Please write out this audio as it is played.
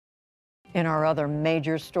In our other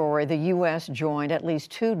major story, the U.S. joined at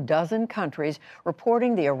least 24 countries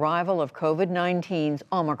reporting the arrival of COVID-19's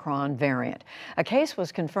Omicron variant. A case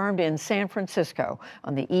was confirmed in San Francisco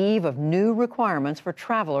on the eve of new requirements for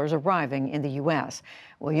travelers arriving in the U.S.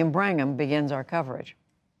 William Brangham begins our coverage.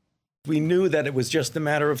 We knew that it was just a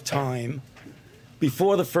matter of time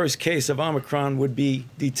before the first case of Omicron would be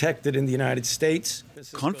detected in the United States.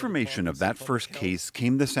 Confirmation of that first case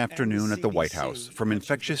came this afternoon at the White House from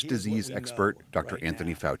infectious disease expert Dr.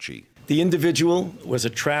 Anthony Fauci. The individual was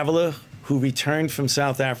a traveler who returned from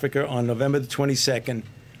South Africa on November the 22nd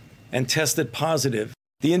and tested positive.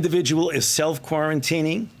 The individual is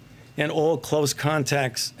self-quarantining, and all close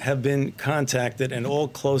contacts have been contacted, and all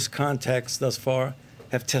close contacts thus far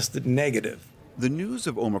have tested negative. The news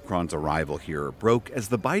of Omicron's arrival here broke as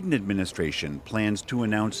the Biden administration plans to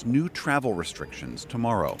announce new travel restrictions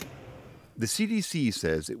tomorrow. The CDC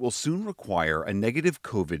says it will soon require a negative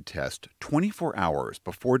COVID test 24 hours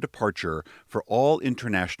before departure for all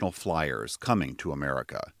international flyers coming to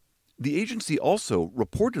America. The agency also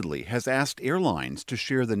reportedly has asked airlines to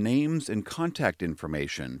share the names and contact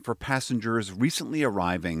information for passengers recently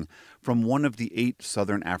arriving from one of the 8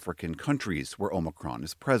 southern African countries where Omicron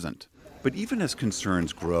is present. But even as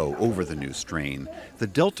concerns grow over the new strain, the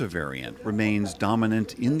Delta variant remains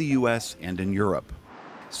dominant in the U.S. and in Europe.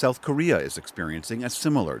 South Korea is experiencing a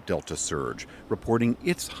similar Delta surge, reporting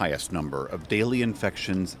its highest number of daily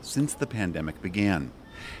infections since the pandemic began.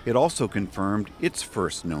 It also confirmed its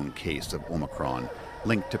first known case of Omicron,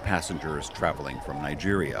 linked to passengers traveling from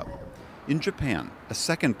Nigeria. In Japan, a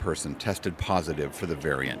second person tested positive for the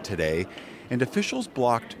variant today, and officials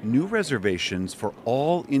blocked new reservations for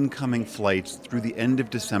all incoming flights through the end of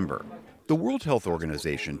December. The World Health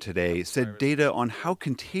Organization today said data on how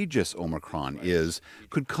contagious Omicron is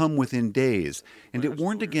could come within days, and it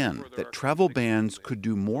warned again that travel bans could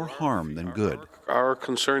do more harm than good. Our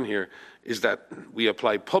concern here is that we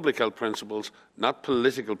apply public health principles, not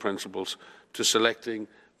political principles, to selecting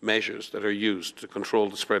measures that are used to control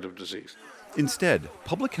the spread of disease. Instead,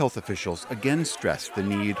 public health officials again stressed the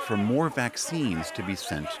need for more vaccines to be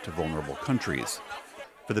sent to vulnerable countries.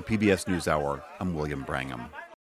 For the PBS NewsHour, I'm William Brangham.